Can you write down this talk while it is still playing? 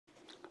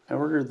I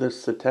ordered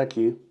this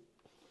SATECHI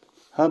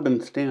hub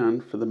and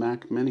stand for the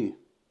Mac Mini.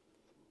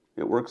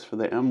 It works for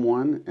the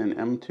M1 and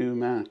M2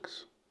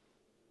 Macs.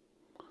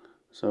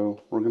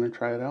 So we're going to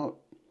try it out.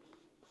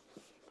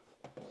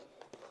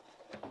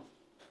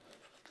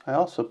 I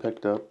also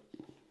picked up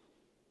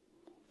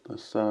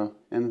this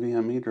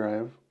NVMe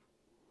drive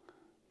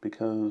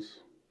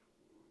because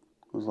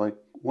it was like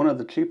one of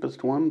the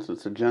cheapest ones.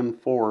 It's a Gen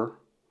 4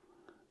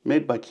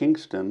 made by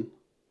Kingston,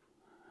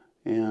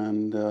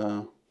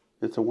 and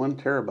it's a 1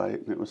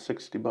 terabyte and it was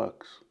 $60.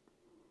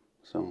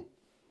 So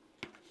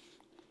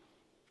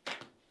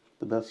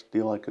the best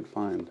deal I could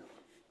find.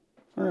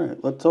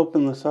 Alright, let's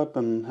open this up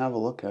and have a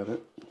look at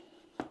it.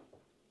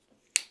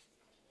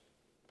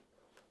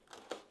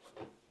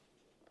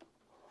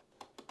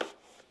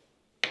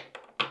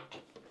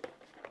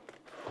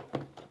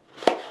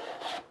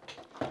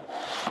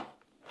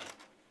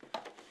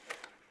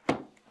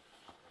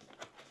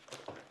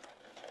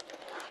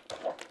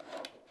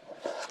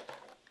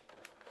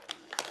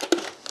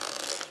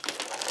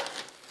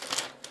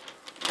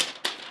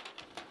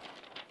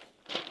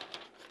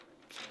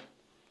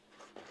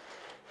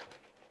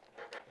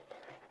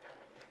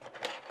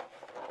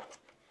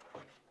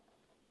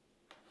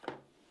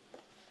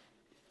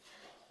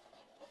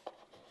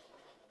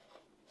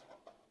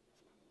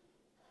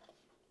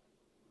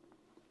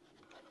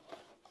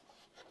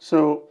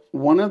 So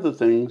one of the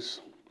things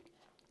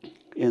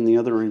in the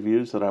other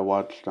reviews that I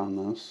watched on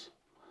this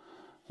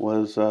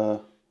was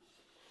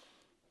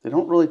they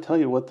don't really tell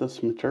you what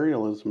this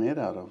material is made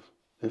out of,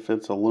 if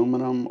it's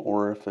aluminum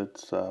or if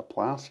it's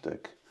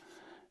plastic.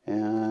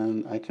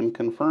 And I can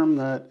confirm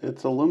that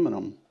it's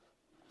aluminum.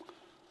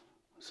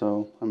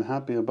 So I'm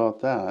happy about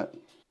that.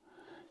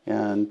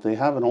 And they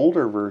have an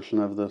older version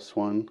of this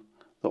one.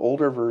 The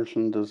older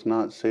version does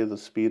not say the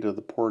speed of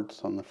the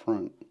ports on the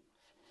front.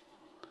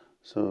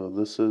 So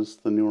this is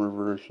the newer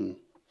version.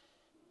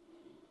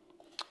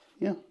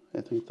 Yeah, I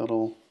think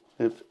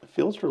it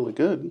feels really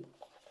good.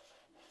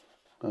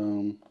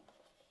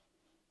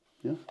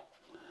 Yeah,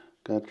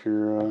 got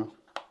your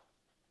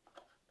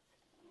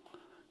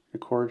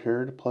cord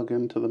here to plug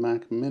into the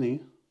Mac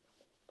Mini.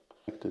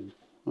 Okay.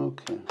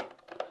 Okay.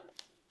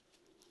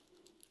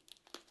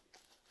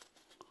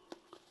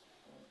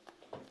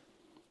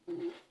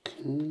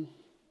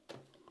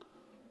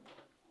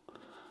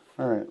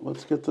 All right,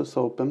 let's get this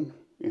open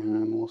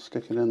and we'll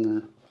stick it in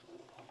there.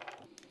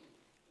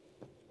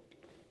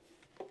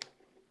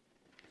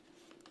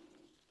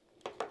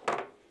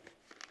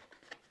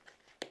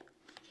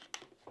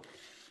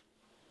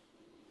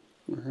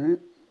 All right,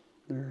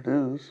 there it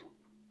is.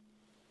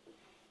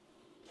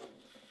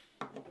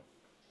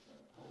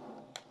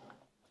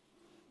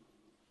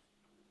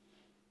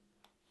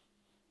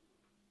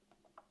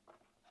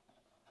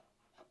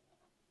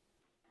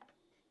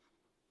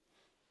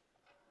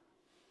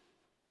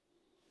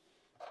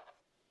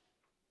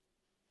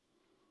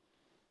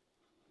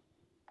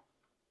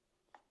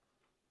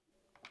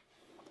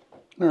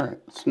 All right,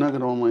 snug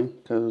it only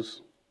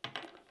because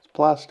it's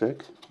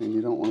plastic and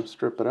you don't want to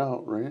strip it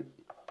out, right?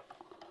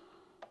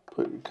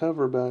 Put your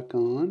cover back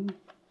on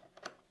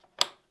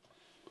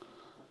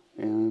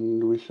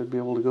and we should be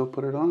able to go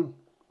put it on.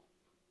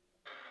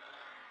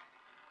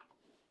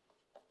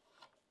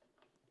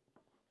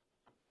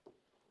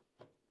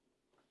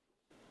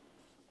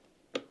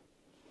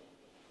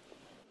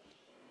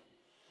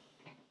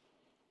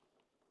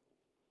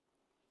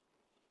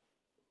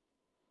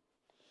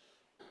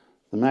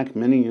 The Mac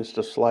Mini used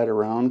to slide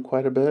around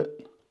quite a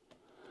bit,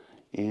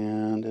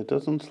 and it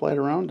doesn't slide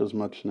around as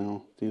much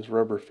now. These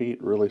rubber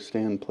feet really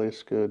stay in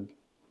place good.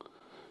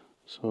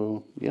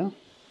 So yeah,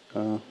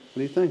 what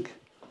do you think?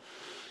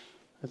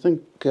 I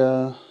think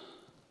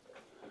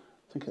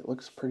it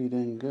looks pretty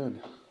dang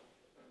good.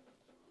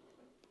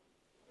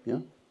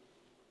 Yeah.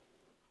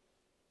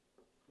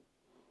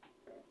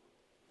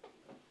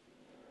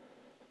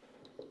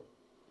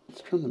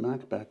 Let's turn the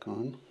Mac back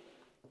on.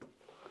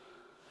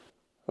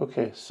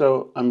 Okay,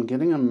 so I'm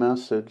getting a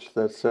message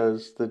that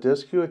says the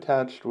disk you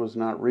attached was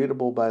not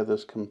readable by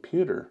this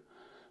computer.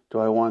 Do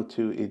I want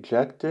to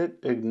eject it,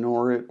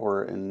 ignore it,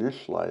 or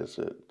initialize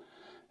it?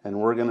 And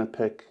we're going to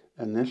pick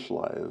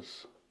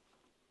initialize.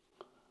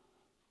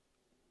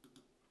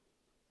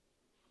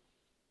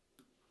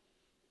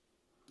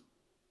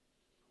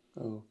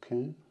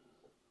 Okay.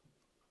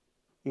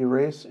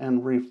 Erase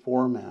and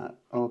reformat.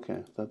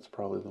 Okay, that's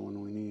probably the one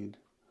we need.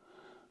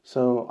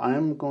 So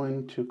I'm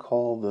going to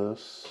call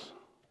this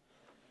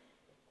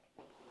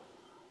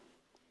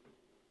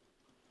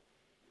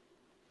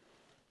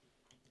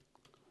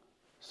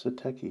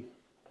SATECHI.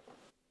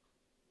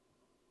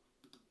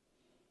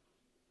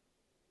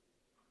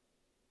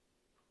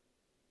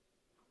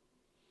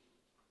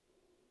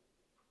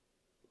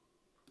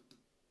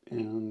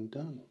 And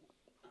done.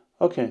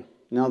 Okay,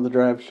 now the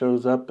drive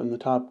shows up in the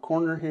top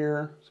corner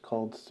here. It's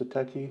called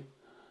SATECHI,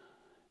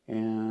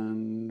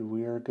 and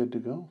we are good to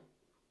go.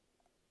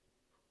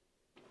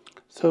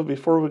 So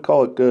before we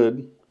call it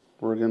good,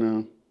 we're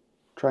gonna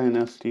try an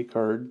SD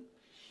card.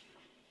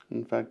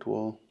 In fact,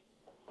 we'll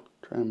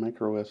try a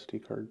micro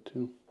SD card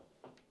too.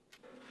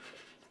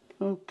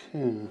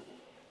 Okay.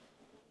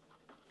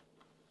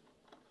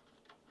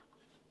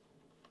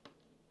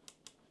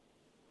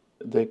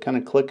 They kind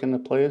of click into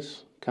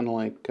place, kind of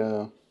like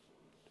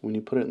when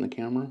you put it in the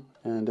camera.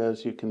 And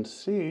as you can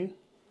see,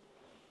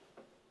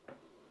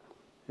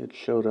 it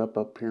showed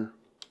up here.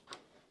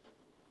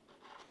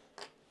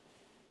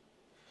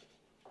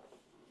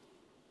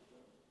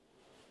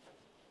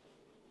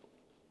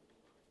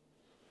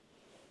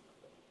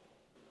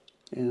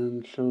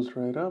 And shows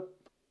right up.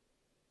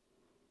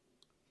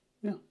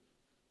 Yeah,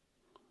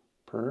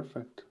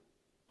 perfect.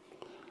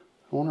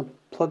 I want to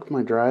plug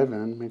my drive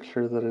in, make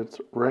sure that it's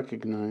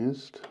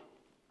recognized.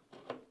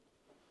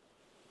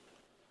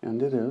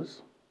 And it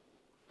is.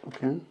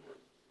 Okay.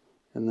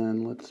 And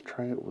then let's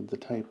try it with the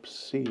type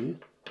C.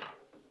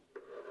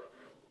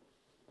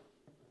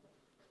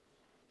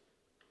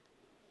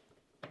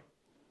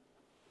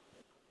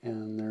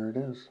 And there it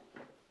is.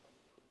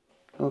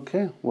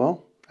 Okay,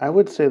 well, I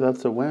would say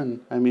that's a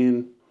win. I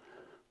mean,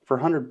 for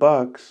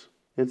 $100,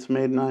 it's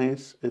made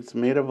nice. It's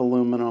made of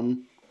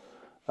aluminum.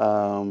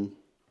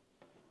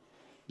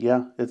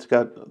 Yeah, it's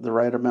got the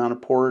right amount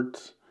of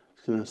ports.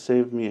 It's going to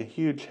save me a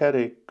huge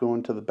headache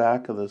going to the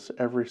back of this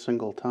every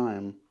single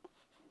time.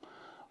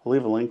 I'll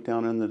leave a link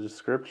down in the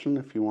description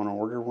if you want to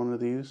order one of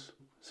these.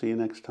 See you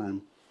next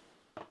time.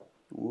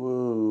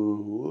 Whoa,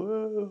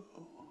 whoa.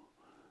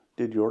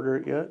 Did you order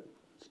it yet?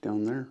 It's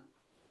down there.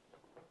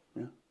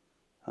 Yeah,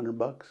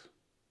 $100.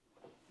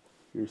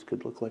 Yours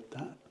could look like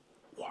that.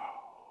 Wow.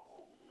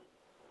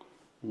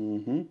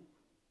 Mm-hmm.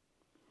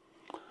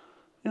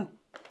 Yeah.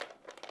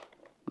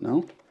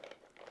 No?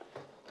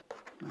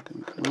 Not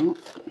gonna come out.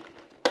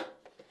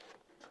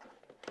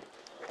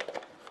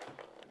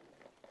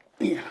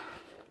 Yeah.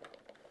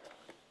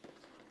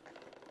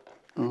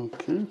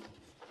 Okay.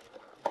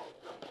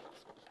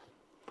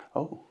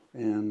 Oh,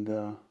 and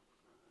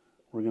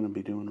we're going to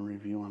be doing a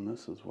review on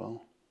this as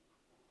well.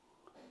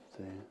 It's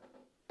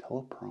a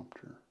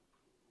teleprompter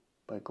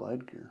by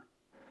Glide Gear.